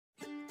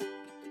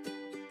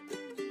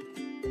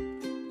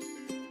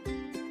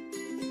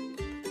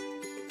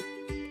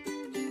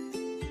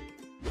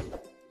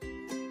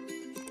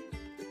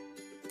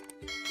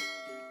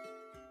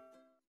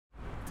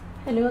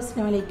Hello,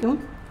 അസ്സലാമു അലൈക്കും.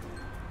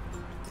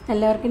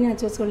 എല്ലാവർക്കും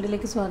നാച്ചോസ്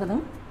വേൾഡിലേക്ക് സ്വാഗതം.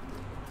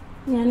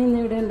 ഞാൻ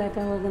ഇന്നിവിടെ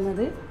ഉണ്ടാക്കാൻ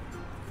പോകുന്നത്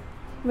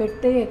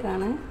വെട്ട്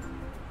കേക്കാണ്.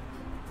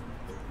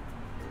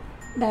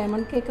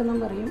 ഡയമണ്ട് കേക്ക്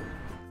എന്നും പറയും.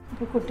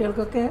 അപ്പോൾ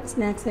കുട്ടികൾക്കൊക്കെ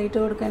സ്നാക്സ് ആയിട്ട്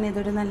കൊടുക്കാൻ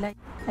ഇതൊരു നല്ല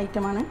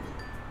ഐറ്റമാണ്.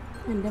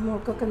 എൻ്റെ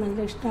മോൾക്കൊക്കെ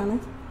നല്ല ഇഷ്ടമാണ്.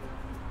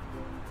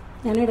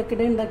 ഞാൻ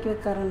ഇടയ്ക്കിടെ ഉണ്ടാക്കി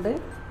വെക്കാറുണ്ട്.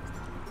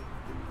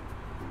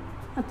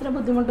 അത്ര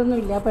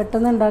ബുദ്ധിമുട്ടൊന്നുമില്ല,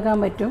 പെട്ടെന്ന് ഉണ്ടാക്കാൻ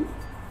പറ്റും.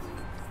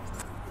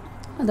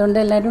 അതുകൊണ്ട്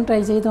എല്ലാവരും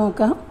ട്രൈ ചെയ്ത്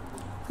നോക്കാം,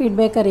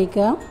 ഫീഡ്ബാക്ക്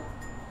അറിയിക്കുക.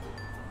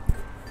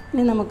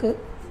 ഇനി നമുക്ക്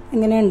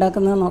എങ്ങനെ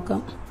ഉണ്ടാക്കുന്നത്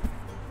നോക്കാം.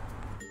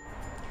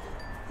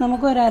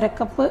 നമുക്ക് ഒരു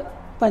അരക്കപ്പ്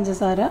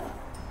പഞ്ചസാര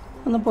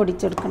ഒന്ന്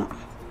പൊടിച്ചെടുക്കണം.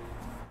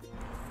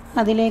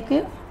 അതിലേക്ക്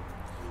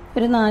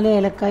ഒരു 4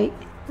 ഏലക്കായ്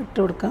ഇട്ട്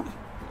കൊടുക്കാം.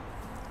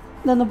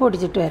 ഇതൊന്ന്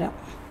പൊടിച്ചിട്ട് വരാം.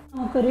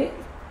 നമുക്കൊരു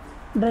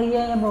ഡ്രൈ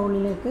ആയ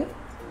ബൗളിലേക്ക്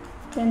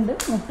 2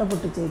 മുട്ട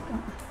പൊട്ടിച്ച്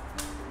വയ്ക്കാം.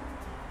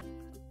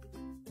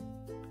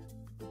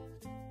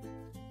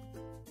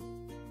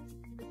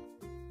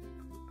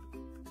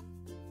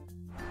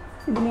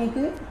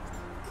 ഇതിലേക്ക്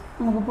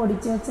നമുക്ക്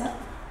പൊടിച്ച് വെച്ച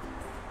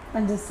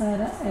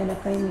പഞ്ചസാര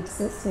ഏലക്കായ്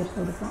മിക്സ് ചേർത്ത്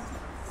കൊടുക്കാം.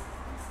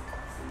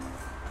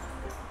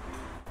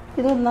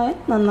 ഇതൊന്ന്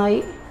നന്നായി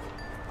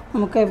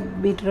നമുക്ക്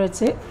ബീറ്റർ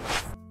വെച്ച്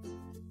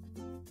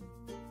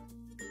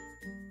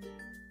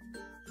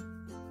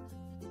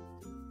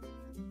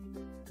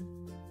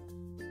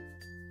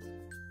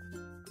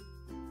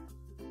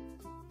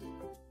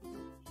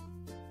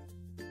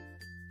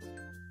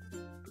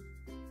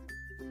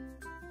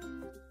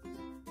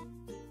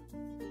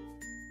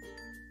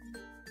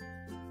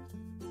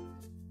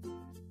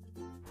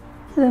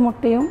ഇത്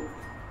മുട്ടയും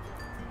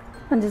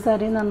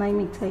പഞ്ചസാരയും നന്നായി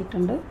മിക്സ്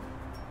ആയിട്ടുണ്ട്.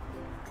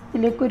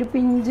 ഇതിലേക്കൊരു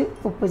പിഞ്ച്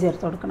ഉപ്പ്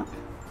ചേർത്ത് കൊടുക്കണം,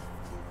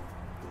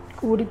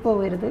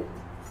 കൂടിപ്പോവരുത്.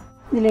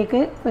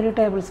 ഇതിലേക്ക് ഒരു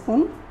ടേബിൾ സ്പൂൺ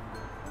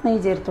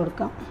നെയ്യ് ചേർത്ത്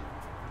കൊടുക്കാം.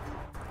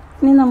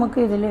 ഇനി നമുക്ക്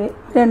ഇതിൽ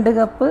 2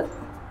 കപ്പ്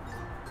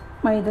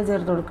മൈദ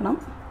ചേർത്ത് കൊടുക്കണം.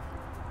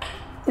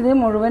 ഇത്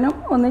മുഴുവനും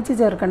ഒന്നിച്ച്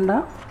ചേർക്കണ്ട.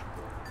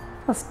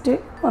 ഫസ്റ്റ്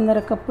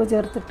 1.5 കപ്പ്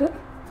ചേർത്തിട്ട്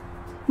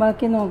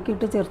ബാക്കി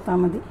നോക്കിയിട്ട് ചേർത്താൽ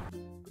മതി.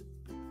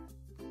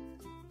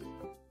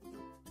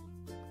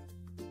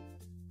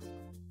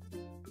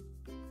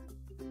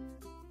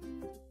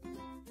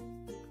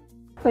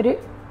 ഒരു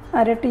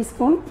 1/2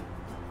 ടീസ്പൂൺ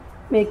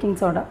ബേക്കിംഗ്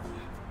സോഡ,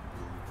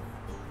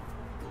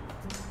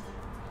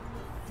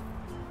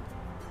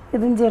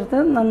 ഇതും ചേർത്ത്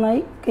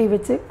നന്നായി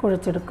കൈവച്ച്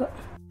കുഴച്ചെടുക്കുക.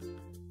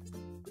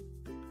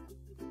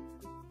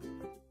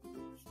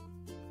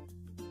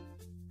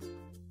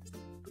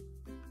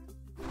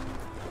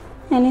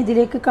 ഞാൻ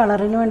ഇതിലേക്ക്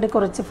കളറിന് വേണ്ടി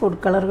കുറച്ച്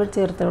ഫുഡ് കളറുകൾ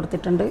ചേർത്ത്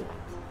കൊടുത്തിട്ടുണ്ട്.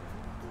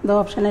 ഇത്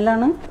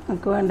ഓപ്ഷണലാണ്,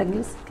 നമുക്ക്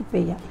വേണ്ടെങ്കിൽ സ്കിപ്പ്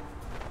ചെയ്യാം.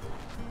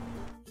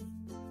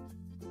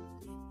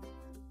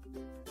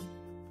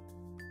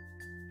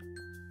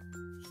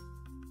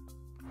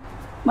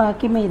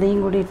 ബാക്കി മൈദയും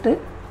കൂടി ഇട്ട്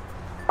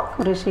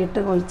കുറേശ്ശെ ഇട്ട്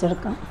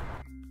ഒഴിച്ചെടുക്കാം.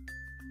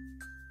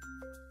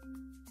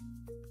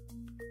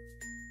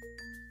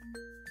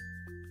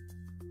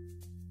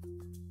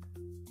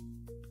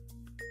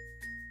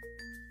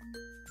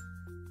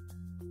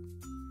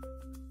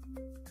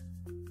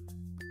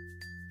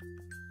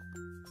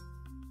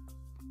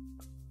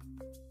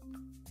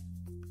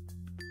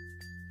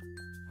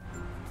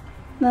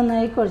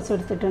 നന്നായി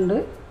കുഴച്ചെടുത്തിട്ടുണ്ട്.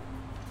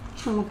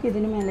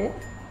 നമുക്കിതിന് മേലെ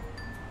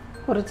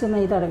കുറച്ച്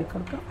നെയ്യ് തടവി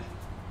കൊടുക്കാം.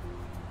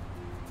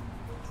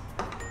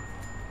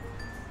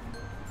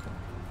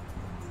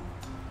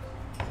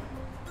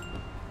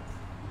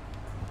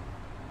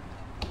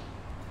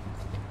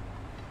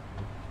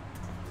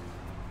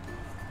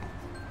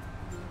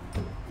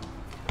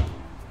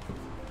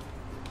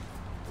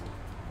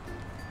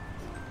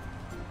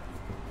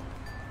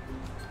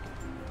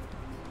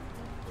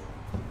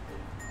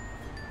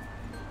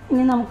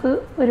 ഇനി നമുക്ക്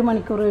 1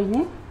 മണിക്കൂർ കഴിഞ്ഞ്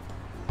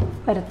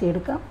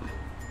പരത്തിയെടുക്കാം.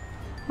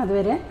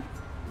 അതുവരെ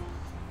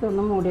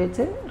ഇതൊന്ന് മൂടി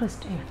വെച്ച്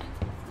റെസ്റ്റ് ചെയ്യട്ടെ.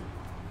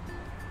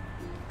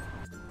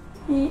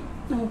 ഇനി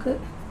നമുക്ക്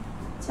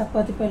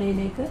ചപ്പാത്തി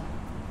പലയിലേക്ക്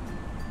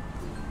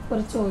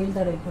കുറച്ച് ഓയിൽ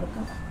തടവി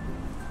കൊടുക്കാം.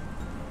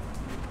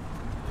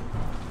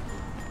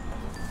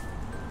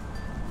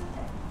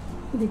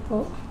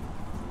 ഇതിപ്പോൾ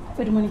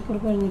 1 മണിക്കൂർ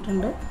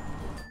കഴിഞ്ഞിട്ടുണ്ട്.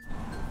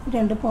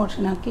 2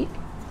 പോർഷനാക്കി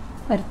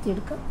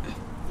പരത്തിയെടുക്കാം.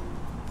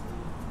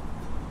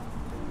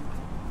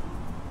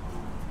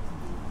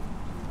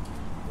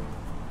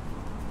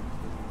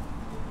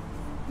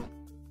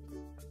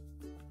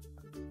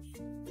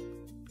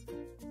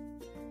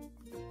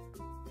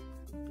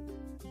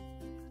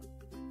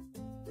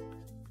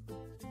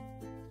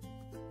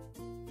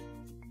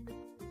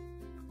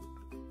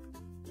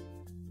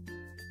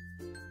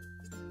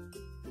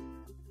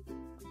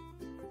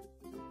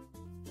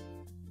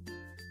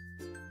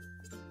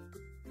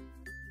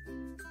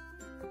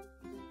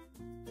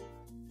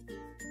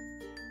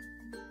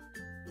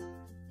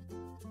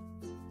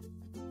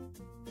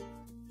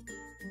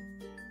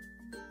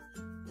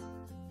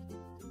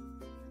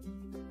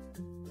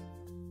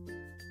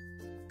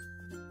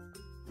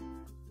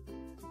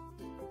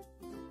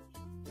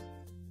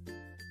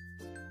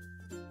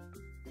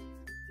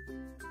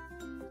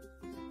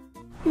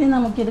 ഇനി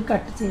നമുക്കിത്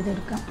കട്ട്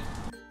ചെയ്തെടുക്കാം.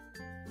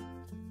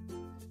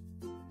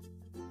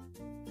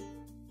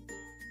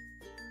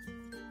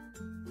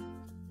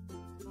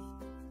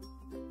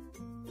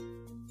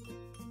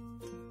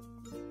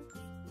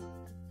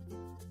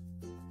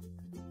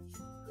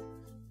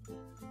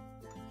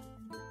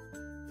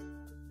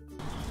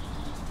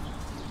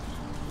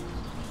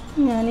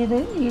 ഞാനിത്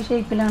ഈ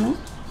ഷേപ്പിലാണ്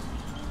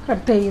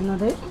കട്ട്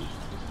ചെയ്യുന്നത്.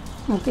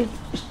 നമുക്ക്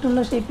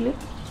ഇഷ്ടമുള്ള ഷേപ്പിൽ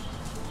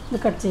ഇത്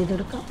കട്ട്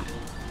ചെയ്തെടുക്കാം.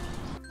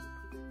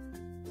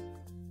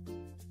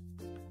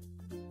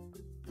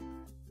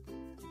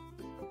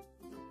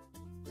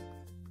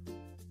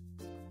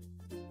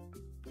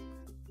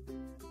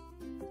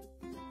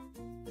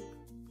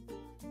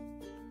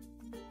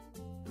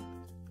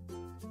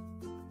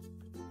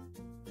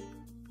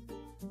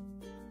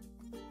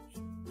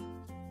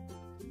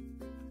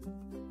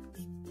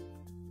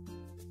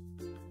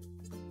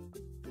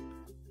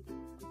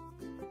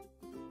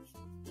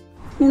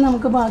 ഇനി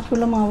നമുക്ക്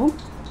ബാക്കിയുള്ള മാവും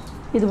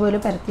ഇതുപോലെ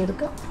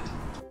പരത്തിയെടുക്കാം.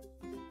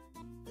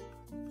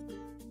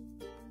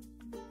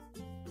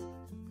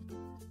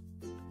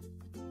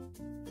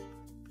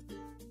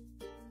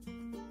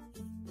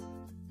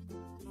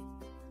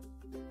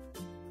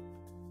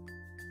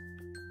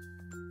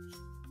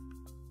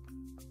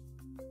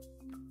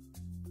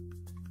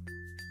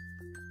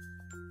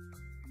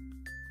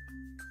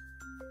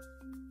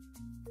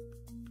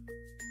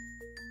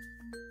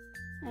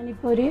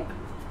 ഞാനിപ്പോൾ ഒരു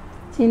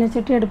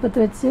ചീനച്ചട്ടി അടുപ്പത്ത്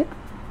വെച്ച്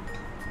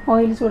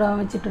ഓയിൽ ചൂടാൻ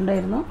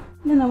വെച്ചിട്ടുണ്ടായിരുന്നു.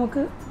 ഇനി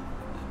നമുക്ക്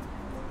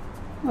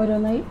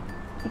ഓരോന്നായി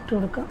ഇട്ട്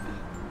കൊടുക്കാം.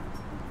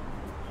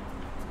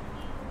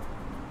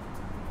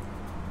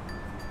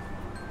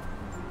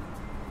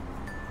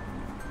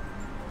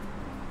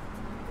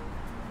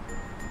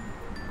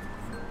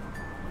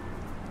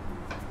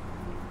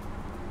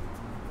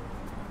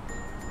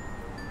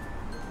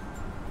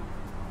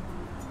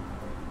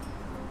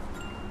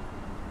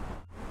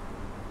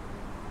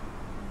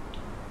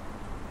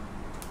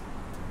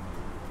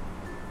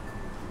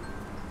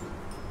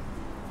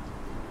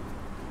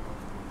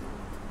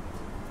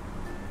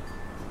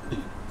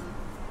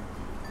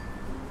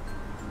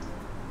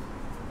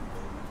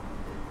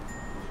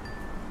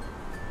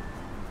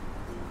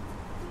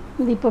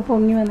 ഇതിപ്പോൾ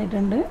പൊങ്ങി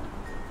വന്നിട്ടുണ്ട്.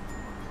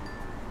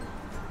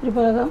 ഒരു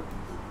ഭാഗം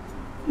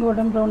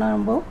ഗോൾഡൻ ബ്രൗൺ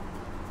ആകുമ്പോൾ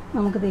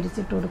നമുക്ക്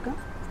തിരിച്ചിട്ട് കൊടുക്കാം.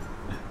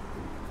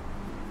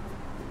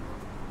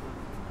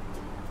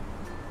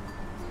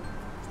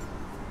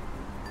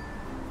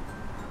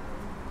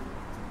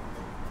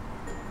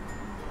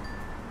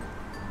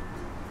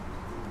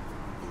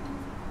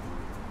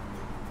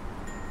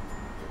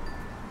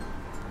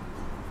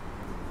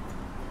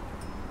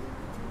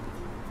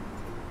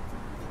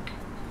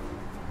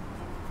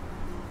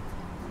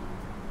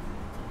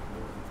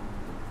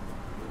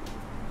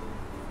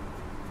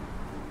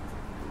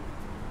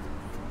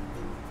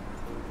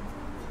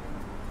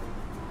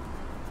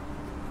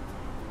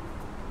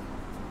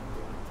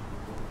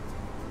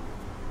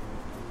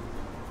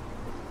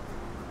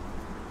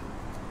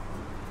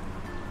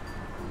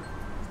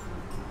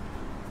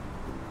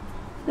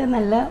 ഇത്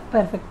നല്ല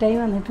പെർഫെക്റ്റായി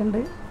വന്നിട്ടുണ്ട്.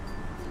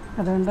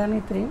 അതുകൊണ്ടാണ്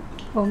ഇത്രയും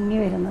പൊങ്ങി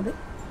വരുന്നത്.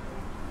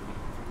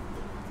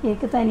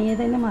 കേക്ക് തനിയെ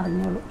തന്നെ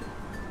മറിഞ്ഞോളൂ.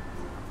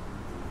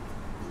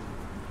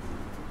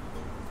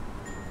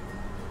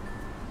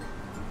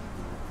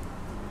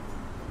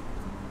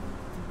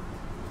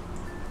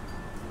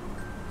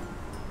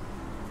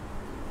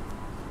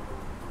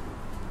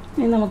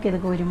 ഇനി നമുക്കിത്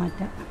കോരി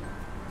മാറ്റാം.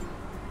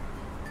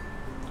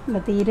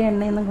 തീരെ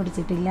എണ്ണയൊന്നും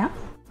കുടിച്ചിട്ടില്ല.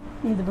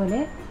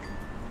 ഇതുപോലെ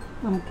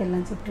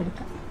നമുക്കെല്ലാം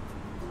ചുട്ടെടുക്കാം.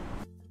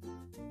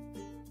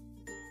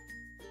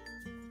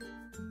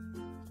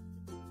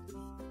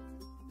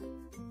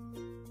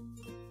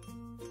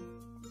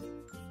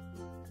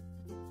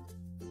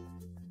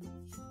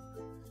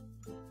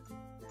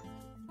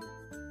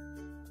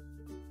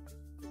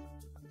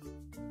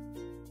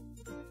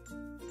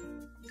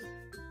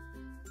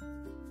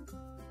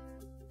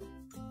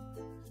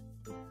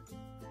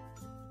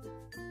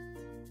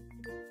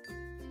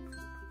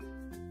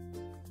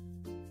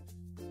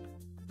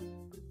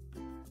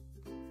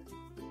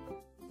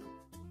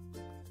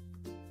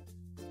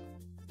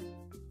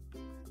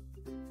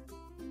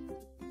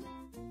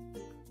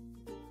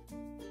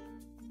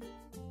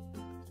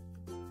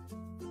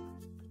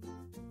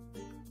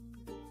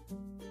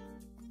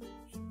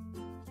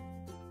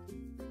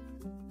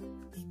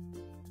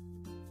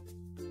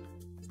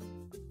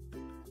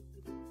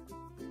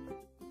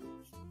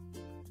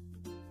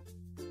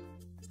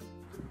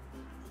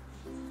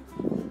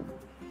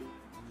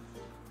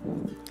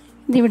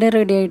 ഇതിവിടെ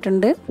റെഡി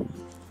ആയിട്ടുണ്ട്.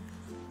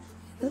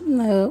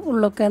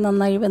 ഉള്ളൊക്കെ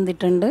നന്നായി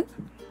വെന്തിട്ടുണ്ട്.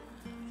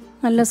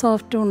 നല്ല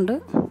സോഫ്റ്റും ഉണ്ട്.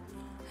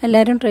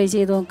 എല്ലാവരും ട്രൈ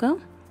ചെയ്ത് നോക്കാം.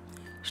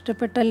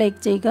 ഇഷ്ടപ്പെട്ടാൽ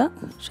ലൈക്ക് ചെയ്യുക,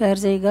 ഷെയർ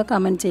ചെയ്യുക,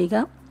 കമൻറ്റ്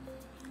ചെയ്യുക.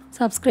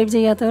 സബ്സ്ക്രൈബ്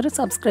ചെയ്യാത്തവർ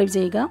സബ്സ്ക്രൈബ്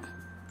ചെയ്യുക.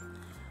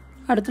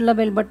 അടുത്തുള്ള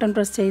ബെൽ ബട്ടൺ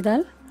പ്രസ്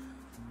ചെയ്താൽ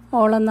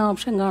ഓൾ എന്ന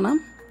ഓപ്ഷൻ കാണാം.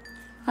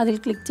 അതിൽ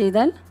ക്ലിക്ക്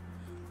ചെയ്താൽ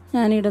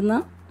ഞാനിടുന്ന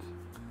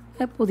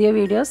പുതിയ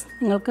വീഡിയോസ്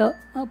നിങ്ങൾക്ക്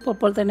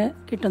അപ്പോൾ തന്നെ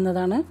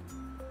കിട്ടുന്നതാണ്.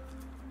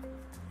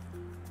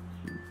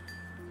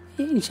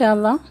 ഇൻഷാ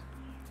അല്ലാഹ്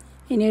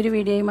ഇനിയൊരു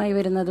വീഡിയോയുമായി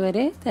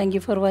വരുന്നതുവരെ താങ്ക്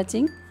യു ഫോർ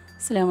വാച്ചിങ്.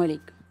 അസ്സലാമു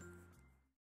അലൈക്കും.